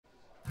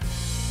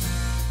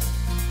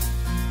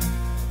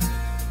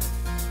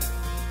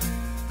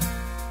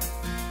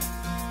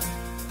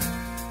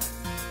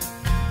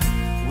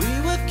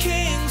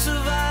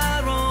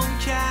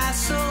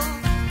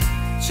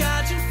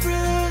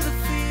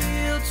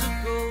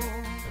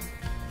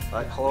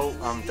Right, hello,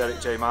 I'm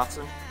Derek J.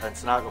 Martin, and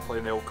tonight we're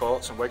playing the Old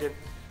Courts in Wigan,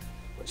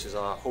 which is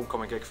a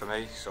homecoming gig for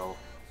me, so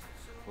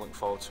I'm looking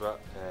forward to it.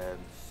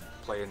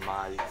 Playing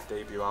my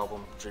debut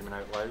album, Dreaming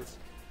Out Loud,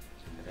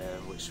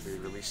 which we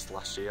released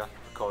last year,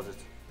 recorded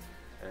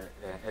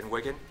in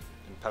Wigan,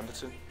 in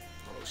Pemberton,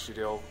 a little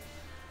studio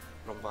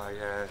run by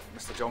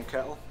Mr. John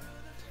Kettle.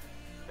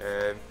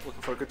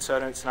 Looking for a good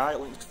turnout tonight,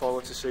 looking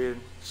forward to seeing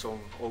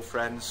some old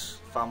friends,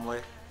 family,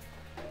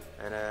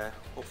 and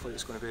hopefully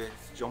it's going to be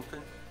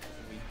jumping.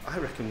 I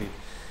reckon we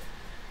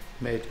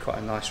made quite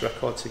a nice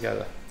record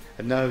together,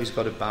 and now he's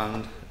got a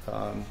band.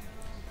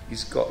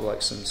 He's got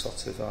like some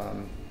sort of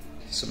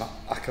some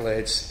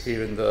accolades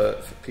here and there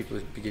for people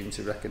who begin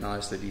to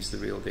recognise that he's the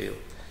real deal.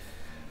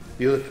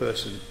 The other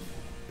person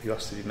who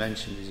has to be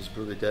mentioned is his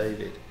brother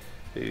David,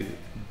 who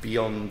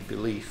beyond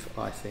belief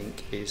I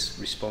think is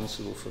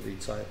responsible for the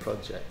entire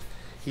project.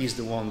 He's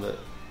the one that,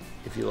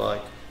 if you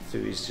like,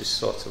 through his just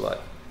sort of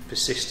like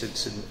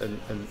persistence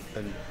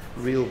and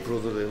real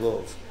brotherly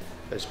love,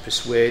 has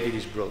persuaded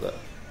his brother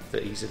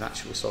that he's an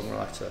actual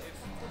songwriter.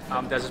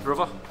 I'm Des's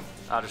brother.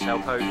 I just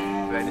help out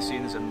behind the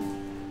scenes and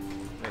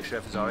make sure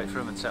everything's alright for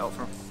him and set up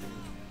for him.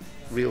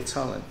 Real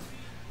talent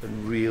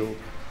and real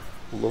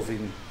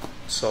loving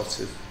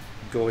sort of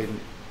going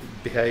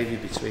behaviour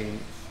between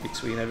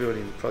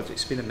everybody in the project.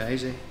 It's been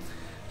amazing.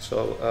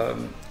 So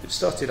we've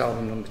started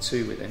album number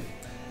 2 with him,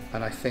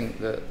 and I think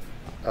that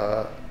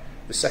the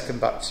second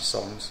batch of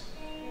songs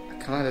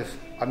are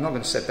I'm not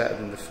going to say better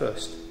than the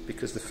first,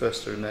 because the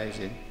first are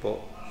amazing, but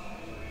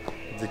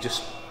they're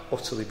just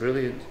utterly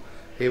brilliant.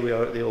 Here we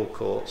are at the Old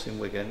Courts in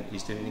Wigan.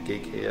 He's doing a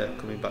gig here,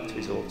 coming back to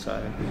his old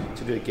town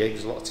to do a gig.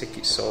 There's a lot of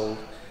tickets sold,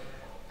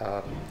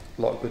 a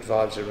lot of good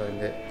vibes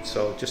around it.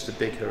 So just a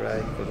big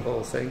hooray for the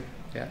whole thing.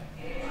 Yeah.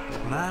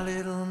 My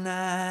little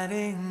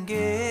nightingale,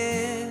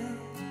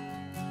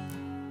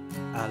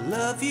 I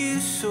love you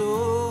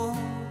so.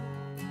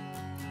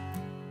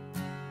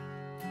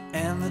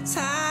 And the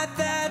tide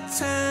that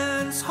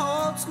turns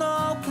holds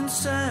no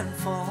concern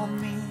for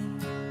me.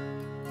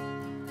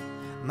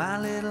 My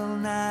little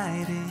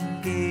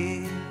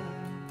nightingale,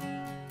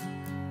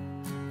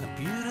 a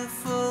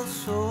beautiful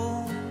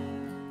soul.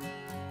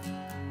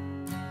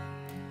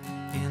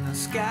 In a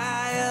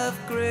sky of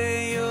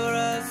grey or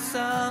a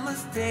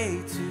summer's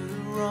day to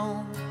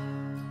roam.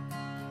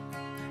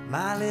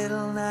 My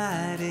little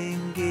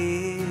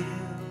nightingale,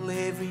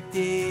 every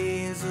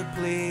day is a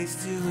place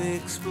to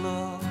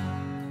explore.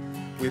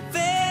 With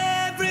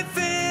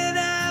everything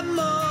and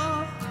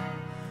more,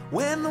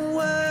 when the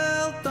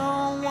world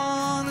don't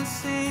wanna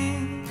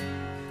sing,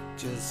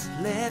 just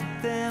let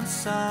them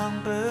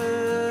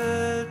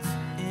songbirds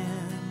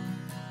in,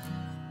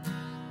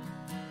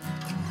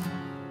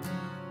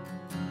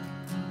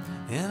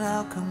 and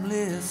I'll come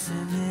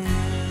listening.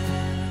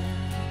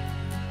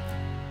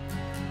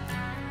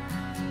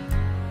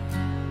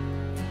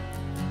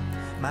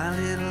 My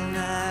little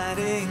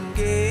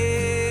nightingale,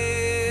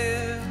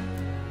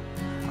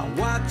 I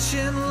watch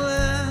and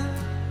learn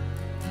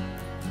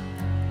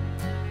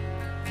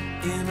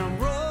in a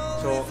row.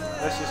 So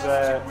this is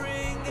the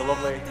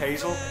lovely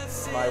Hazel,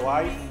 my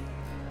wife,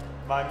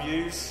 my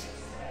muse,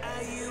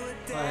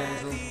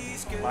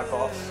 my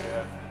boss.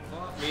 Yeah.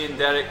 Me and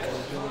Derek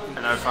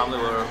and our family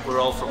we're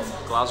all from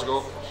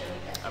Glasgow,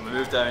 and we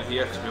moved down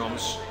here because my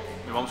mum's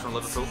from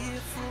Liverpool,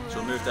 so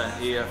we moved down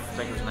here. I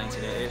think it was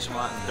 1980 or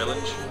something like that, in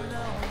Village,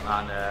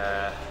 and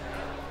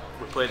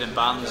we played in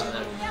bands and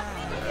then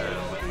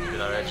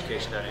did our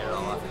education down here and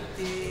all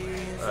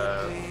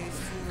that.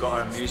 Got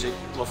our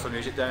love for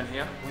music down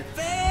here. With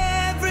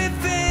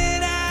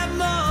everything and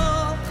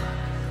more,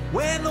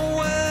 when the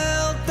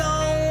world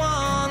don't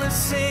wanna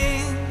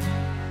sing,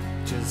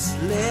 just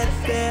let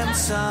them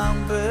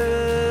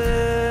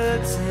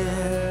songbirds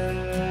in,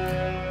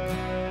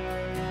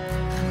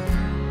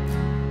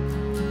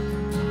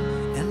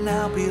 and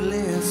I'll be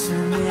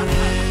listening.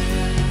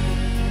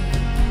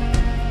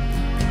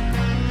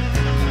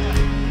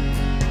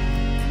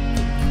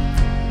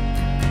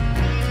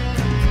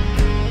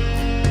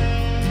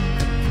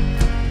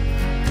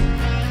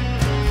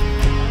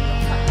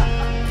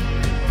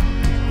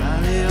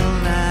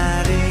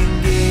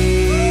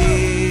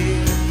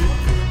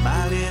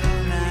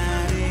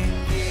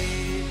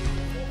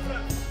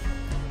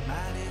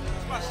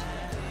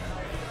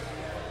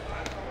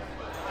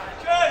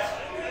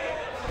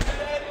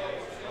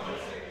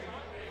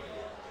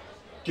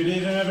 Good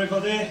evening,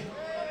 everybody.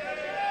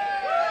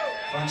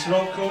 Thanks for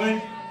all coming.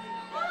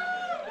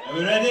 Are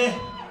we ready?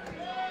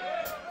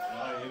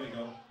 Right, here we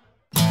go.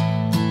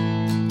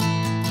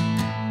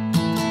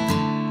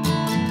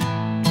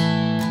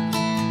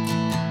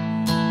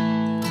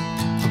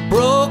 A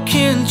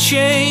broken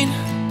chain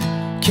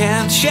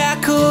can't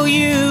shackle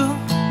you.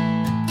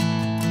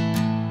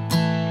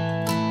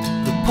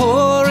 The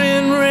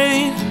pouring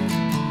rain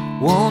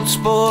won't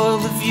spoil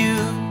the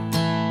view.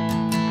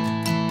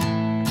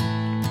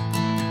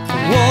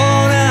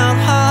 Worn out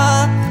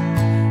heart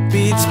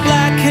beats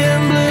black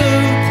and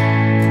blue.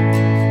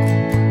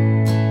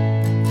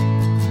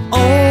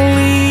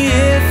 Only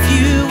if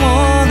you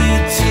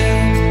wanted to.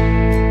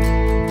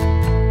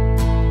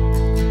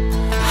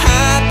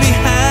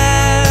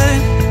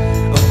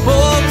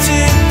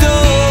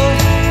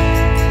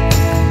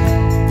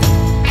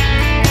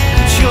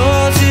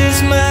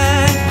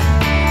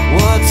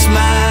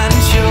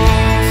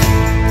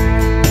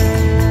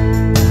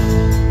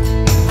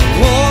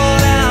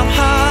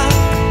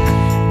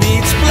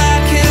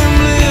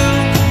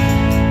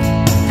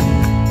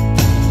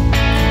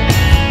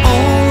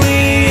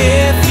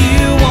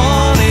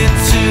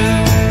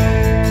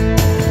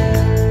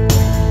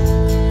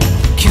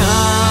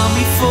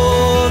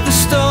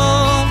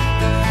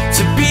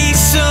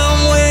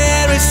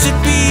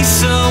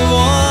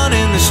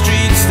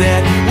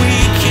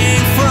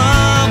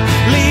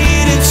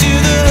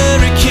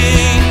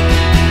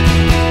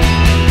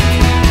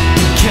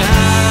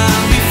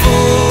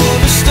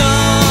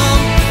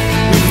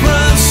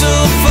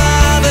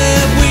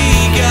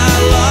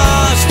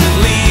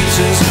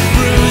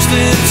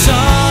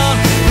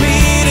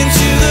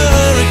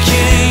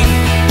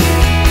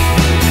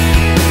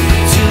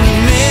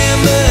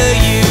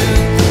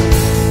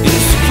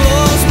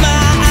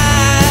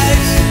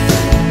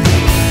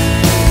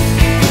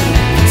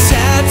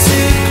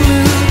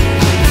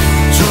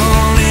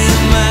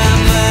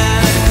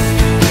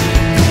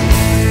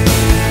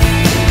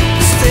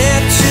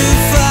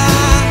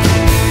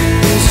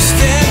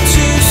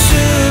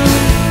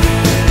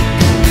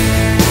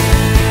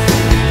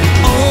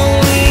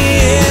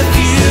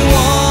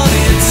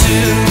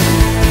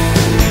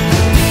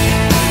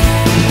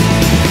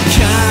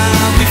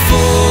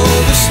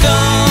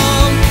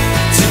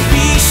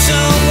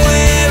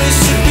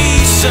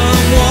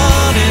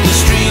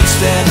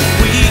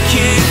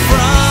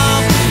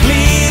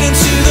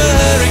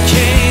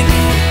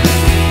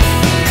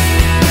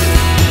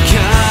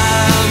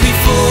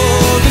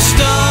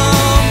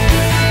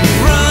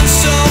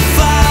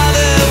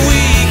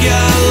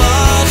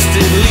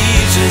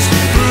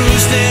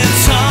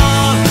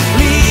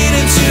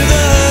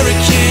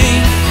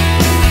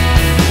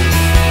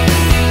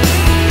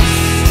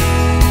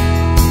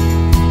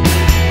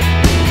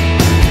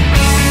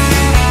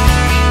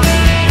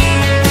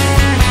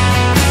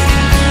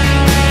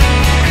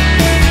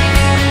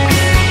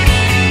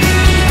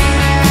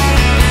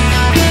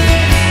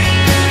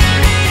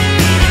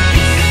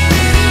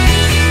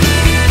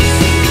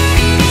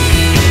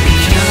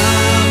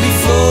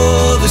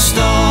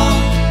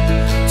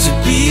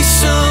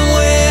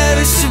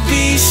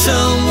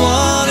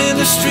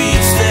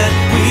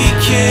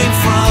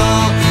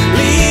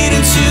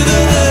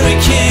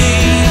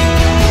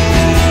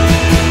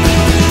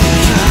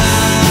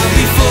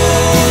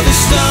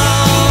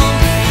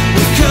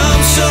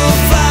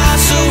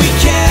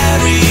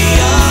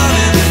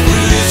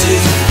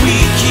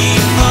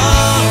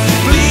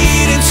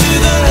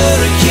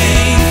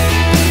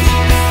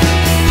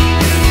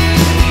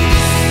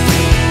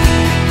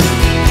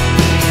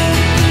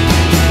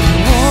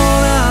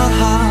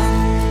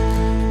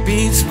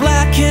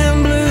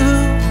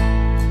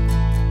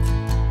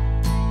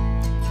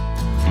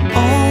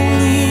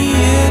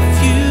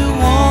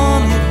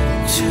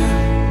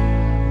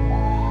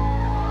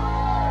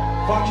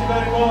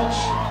 much.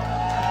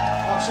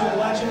 Absolute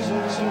legends,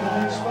 every single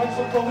week. Thanks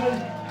for coming.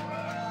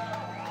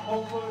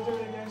 Hopefully we'll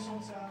do it again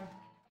sometime.